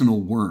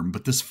intestinal worm.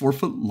 But this 4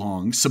 foot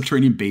long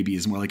subterranean baby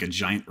is more like a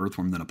giant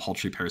earthworm than a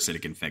paltry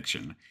parasitic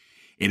infection.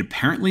 It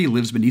apparently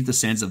lives beneath the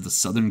sands of the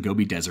southern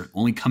Gobi Desert,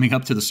 only coming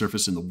up to the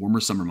surface in the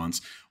warmer summer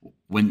months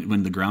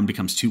when the ground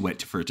becomes too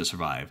wet for it to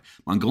survive.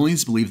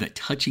 Mongolians believe that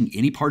touching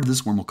any part of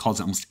this worm will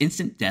cause almost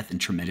instant death and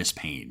tremendous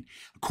pain.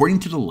 According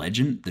to the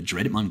legend, the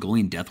dreaded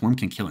Mongolian death worm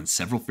can kill in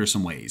several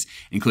fearsome ways,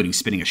 including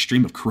spitting a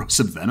stream of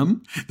corrosive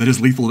venom that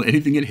is lethal to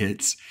anything it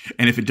hits,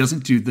 and if it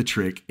doesn't do the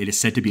trick, it is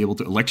said to be able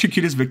to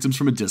electrocute its victims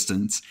from a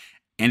distance,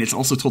 and it's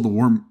also told the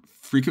worm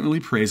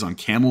frequently preys on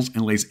camels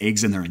and lays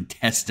eggs in their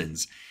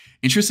intestines.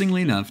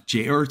 Interestingly enough,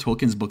 J.R.R.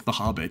 Tolkien's book The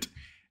Hobbit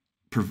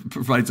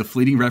provides a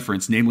fleeting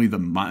reference, namely the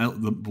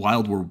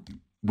wild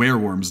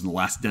wereworms in the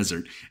Last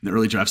Desert, in the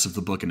early drafts of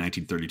the book in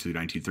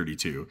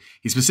 1932.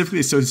 He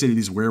specifically associated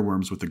these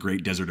wereworms with the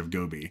Great Desert of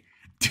Gobi.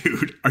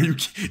 Dude,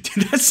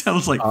 dude, that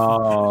sounds like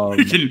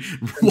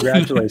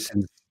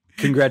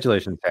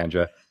Congratulations,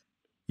 Tandra.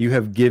 You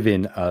have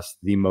given us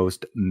the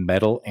most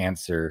metal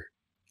answer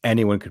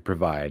anyone could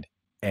provide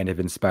and have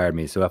inspired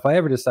me. So if I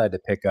ever decide to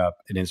pick up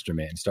an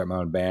instrument and start my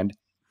own band,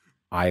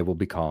 I will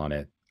be calling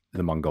it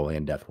the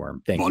Mongolian death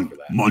worm. Thank you for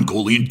that.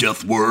 Mongolian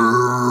death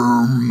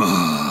worm.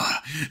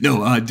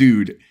 No,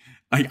 dude,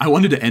 I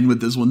wanted to end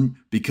with this one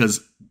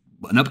because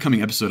an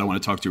upcoming episode I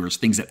want to talk to is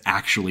things that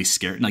actually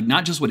scare, like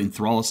not just what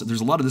enthrall us.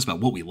 There's a lot of this about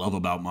what we love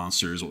about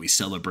monsters, what we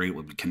celebrate,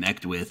 what we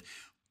connect with,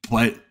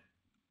 but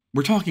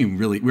we're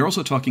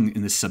also talking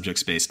in this subject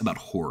space about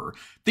horror.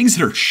 Things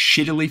that are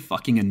shittily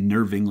fucking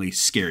unnervingly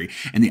scary.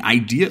 And the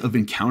idea of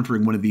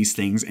encountering one of these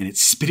things and it's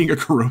spitting a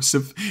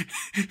corrosive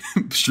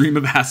stream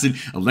of acid,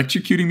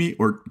 electrocuting me,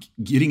 or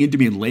getting into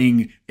me and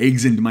laying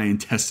eggs into my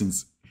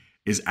intestines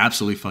is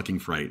absolutely fucking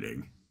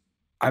frightening.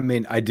 I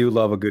mean, I do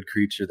love a good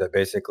creature that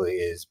basically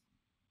is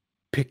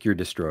pick your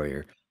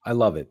destroyer. I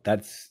love it.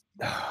 That's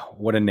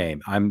what a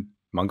name. I'm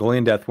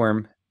Mongolian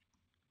deathworm.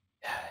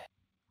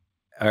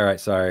 All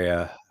right,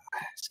 sorry.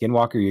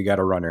 Skinwalker, you got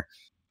a runner.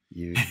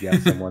 You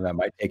got someone that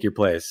might take your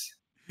place.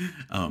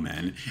 Oh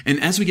man!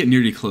 And as we get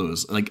near to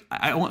close, like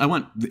I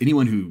want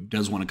anyone who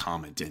does want to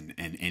comment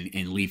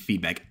and leave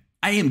feedback.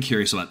 I am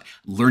curious about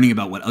learning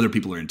about what other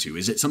people are into.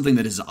 Is it something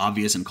that is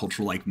obvious and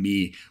cultural like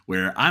me,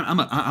 where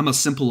I'm a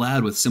simple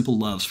lad with simple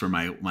loves for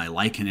my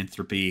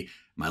lycanthropy,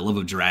 my love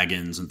of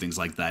dragons and things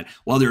like that.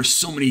 While there are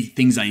so many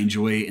things I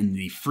enjoy in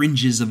the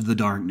fringes of the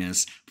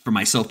darkness, for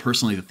myself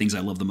personally, the things I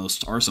love the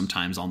most are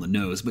sometimes on the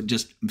nose, but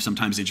just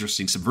sometimes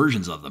interesting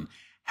subversions of them.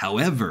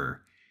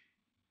 However,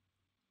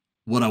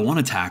 what I want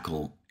to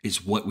tackle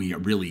is what we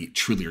really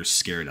truly are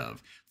scared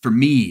of. For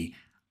me,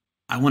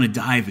 I want to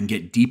dive and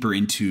get deeper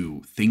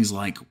into things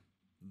like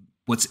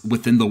what's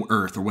within the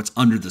earth or what's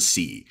under the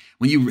sea.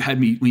 When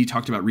you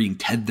talked about reading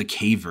Ted the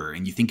Caver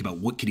and you think about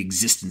what could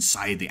exist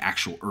inside the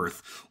actual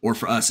earth, or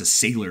for us as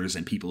sailors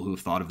and people who have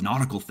thought of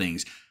nautical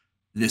things,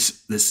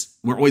 this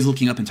we're always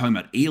looking up and talking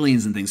about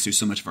aliens and things through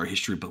so much of our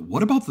history. But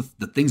what about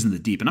the things in the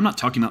deep? And I'm not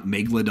talking about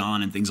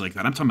Megalodon and things like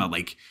that. I'm talking about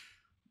like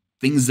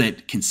things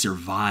that can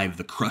survive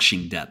the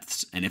crushing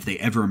depths, and if they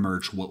ever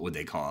emerge, what would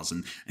they cause?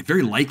 And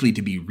very likely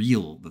to be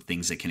real, the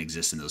things that can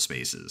exist in those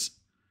spaces.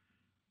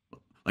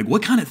 Like,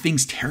 what kind of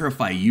things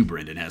terrify you,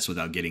 Brendan Hess,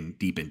 without getting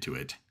deep into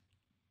it?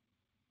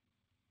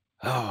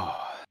 Oh,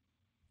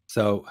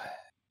 so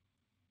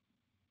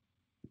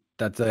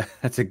that's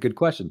a good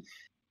question.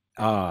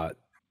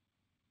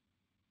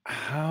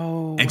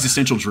 How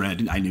existential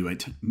dread? I knew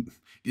it.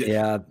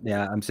 Yeah.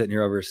 I'm sitting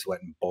here over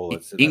sweating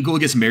bullets. Inkghoul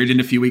gets married in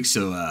a few weeks,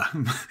 so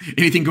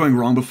anything going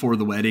wrong before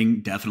the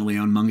wedding, definitely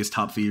among his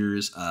top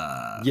fears.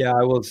 Yeah,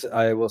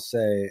 I will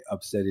say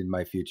upsetting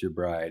my future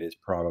bride is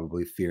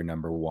probably fear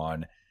number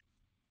one.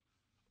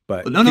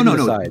 But no.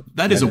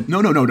 That is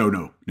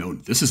no.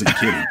 This isn't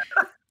kidding.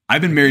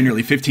 I've been married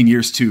nearly 15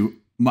 years to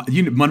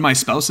one of my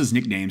spouse's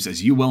nicknames,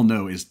 as you well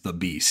know, is the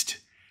Beast.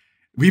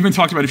 We even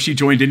talked about if she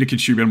joined into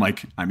contribute. I'm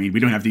like, I mean, we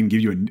don't have to even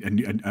give you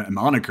a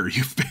moniker.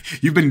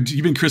 You've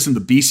been christened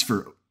the Beast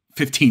for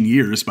 15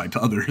 years by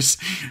others.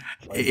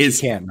 She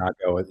can't not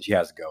go with it. She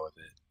has to go with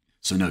it.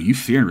 So no, you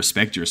fear and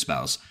respect your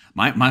spouse.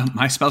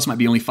 My spouse might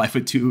be only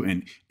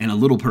 5'2" and a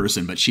little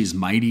person, but she's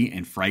mighty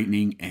and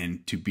frightening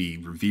and to be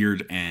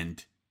revered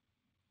and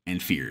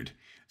feared.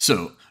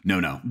 So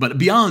no. But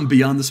beyond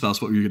the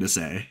spouse, what were you going to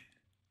say?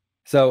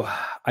 So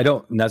I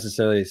don't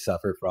necessarily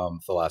suffer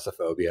from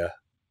thalassophobia.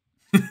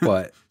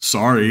 But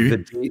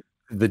sorry,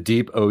 the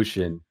deep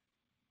ocean,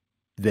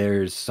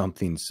 there's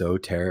something so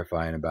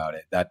terrifying about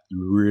it that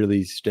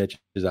really stretches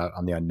out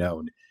on the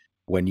unknown.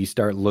 When you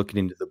start looking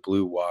into the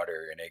blue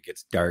water and it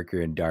gets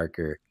darker and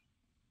darker,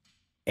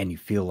 and you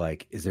feel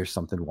like, is there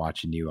something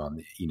watching you on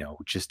the,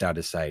 just out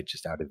of sight,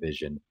 just out of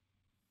vision?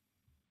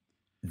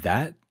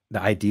 The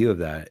idea of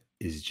that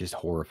is just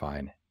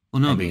horrifying.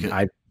 Well, no,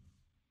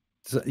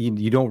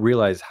 you don't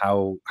realize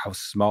how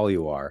small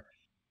you are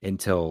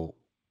until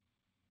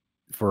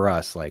for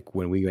us, like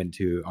when we went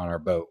to on our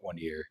boat one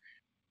year,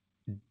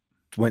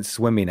 went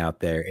swimming out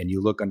there, and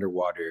you look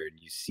underwater and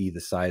you see the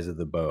size of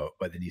the boat,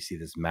 but then you see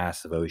this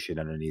massive ocean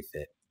underneath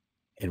it,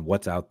 and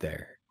what's out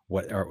there?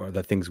 What are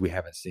the things we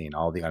haven't seen,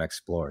 all the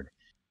unexplored?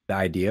 The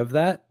idea of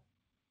that,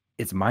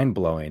 it's mind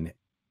blowing,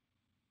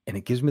 and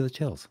it gives me the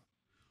chills.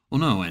 Well,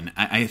 no, and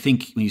I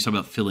think when you talk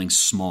about feeling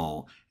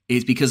small,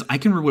 it's because I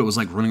can remember what it was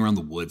like running around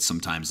the woods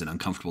sometimes in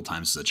uncomfortable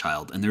times as a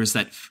child, and there's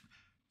that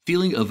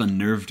feeling of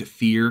unnerved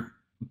fear,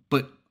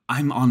 but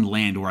I'm on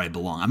land where I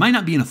belong. I might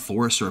not be in a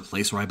forest or a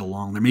place where I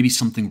belong. There may be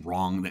something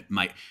wrong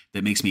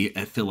that makes me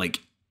feel like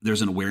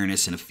there's an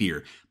awareness and a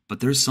fear. But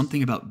there's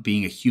something about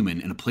being a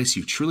human in a place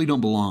you truly don't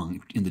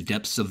belong, in the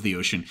depths of the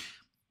ocean,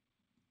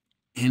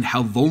 and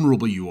how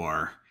vulnerable you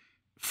are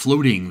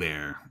floating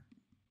there,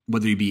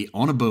 whether you be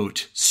on a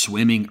boat,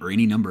 swimming, or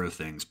any number of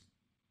things.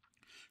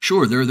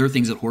 Sure, there are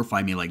things that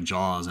horrify me like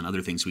Jaws and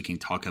other things we can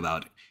talk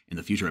about in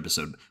the future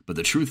episode, but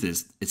the truth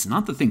is, it's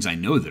not the things I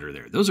know that are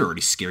there. Those are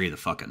already scary the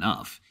fuck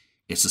enough.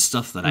 It's the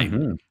stuff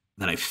Hmm.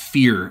 that I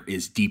fear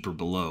is deeper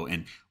below.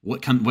 And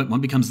what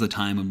becomes the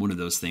time when one of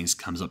those things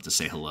comes up to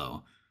say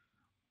hello?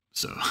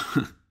 So,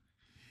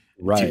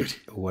 Right.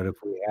 dude, What if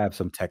we have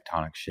some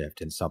tectonic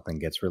shift and something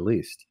gets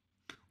released?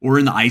 or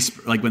in the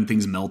ice, like when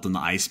things melt in the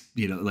ice,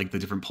 like the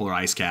different polar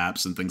ice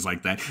caps and things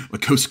like that. A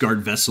Coast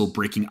Guard vessel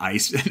breaking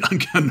ice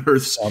and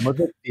unearths. Some of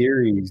the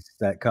theories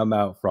that come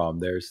out from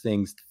there's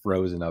things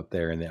frozen up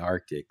there in the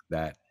Arctic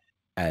that,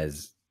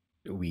 as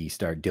we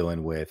start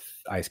dealing with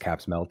ice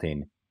caps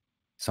melting,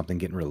 something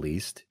getting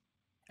released.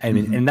 I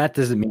mean, Mhm. and that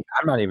doesn't mean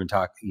I'm not even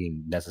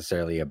talking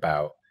necessarily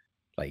about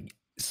like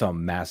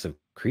some massive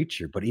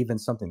creature, but even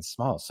something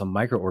small, some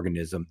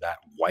microorganism that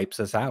wipes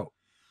us out.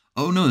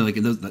 Oh no! Like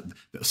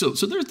so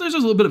there's a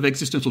little bit of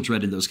existential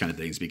dread in those kind of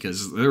things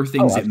because there are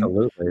things Oh,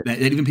 absolutely.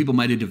 that even people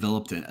might have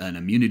developed an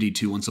immunity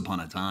to once upon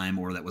a time,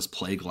 or that was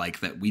plague like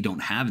that we don't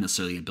have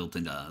necessarily built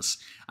into us.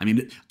 I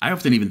mean, I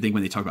often even think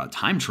when they talk about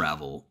time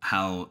travel,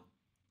 how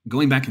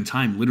going back in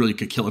time literally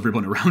could kill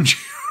everyone around you.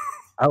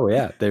 Oh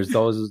yeah, there's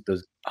those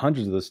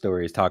hundreds of those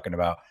stories talking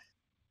about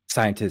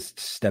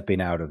scientists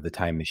stepping out of the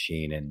time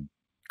machine and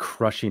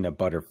crushing a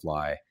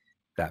butterfly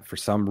that for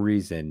some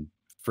reason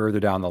further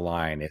down the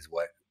line is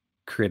what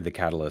created the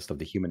catalyst of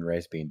the human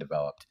race being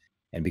developed.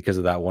 And because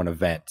of that one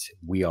event,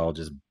 we all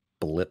just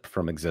blip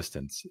from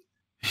existence.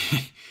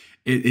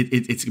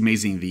 It's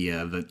amazing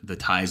the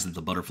ties that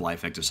the butterfly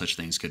effect of such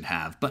things could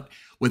have. But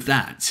with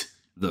that,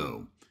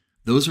 though,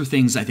 those are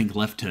things I think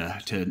left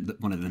to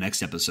one of the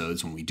next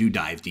episodes when we do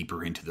dive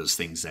deeper into those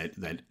things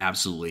that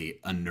absolutely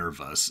unnerve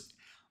us.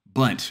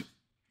 But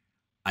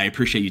I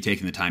appreciate you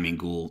taking the time,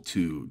 Inkghoul,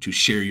 to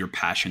share your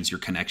passions, your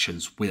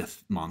connections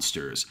with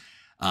monsters,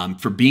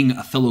 for being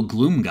a fellow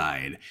Gloom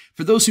guide.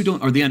 For those who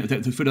don't, or the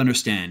who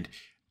understand,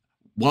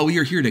 while we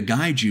are here to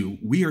guide you,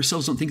 we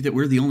ourselves don't think that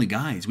we're the only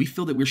guides. We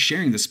feel that we're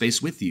sharing the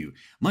space with you.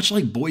 Much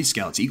like Boy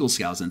Scouts, Eagle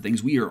Scouts, and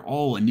things, we are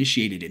all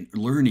initiated in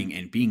learning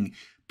and being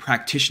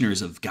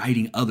practitioners of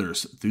guiding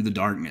others through the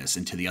darkness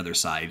and to the other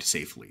side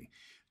safely.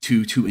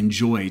 To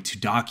enjoy, to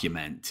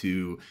document,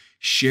 to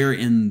share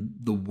in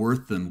the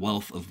worth and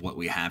wealth of what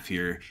we have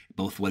here,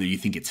 both whether you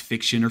think it's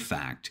fiction or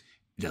fact.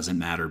 It doesn't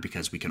matter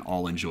because we can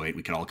all enjoy it.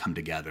 We can all come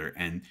together.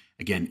 And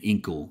again,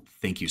 Inkle,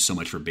 thank you so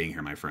much for being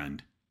here, my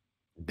friend.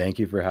 Thank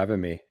you for having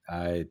me.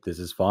 This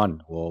is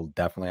fun. We'll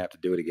definitely have to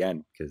do it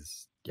again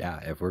because, yeah,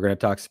 if we're going to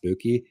talk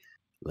spooky,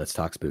 let's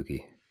talk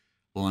spooky.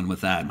 Well, and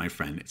with that, my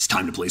friend, it's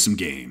time to play some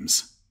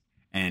games.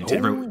 And to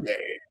everyone, Oh,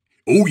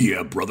 yeah. oh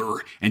yeah,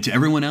 brother. And to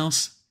everyone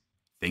else,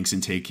 thanks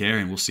and take care,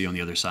 and we'll see you on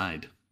the other side.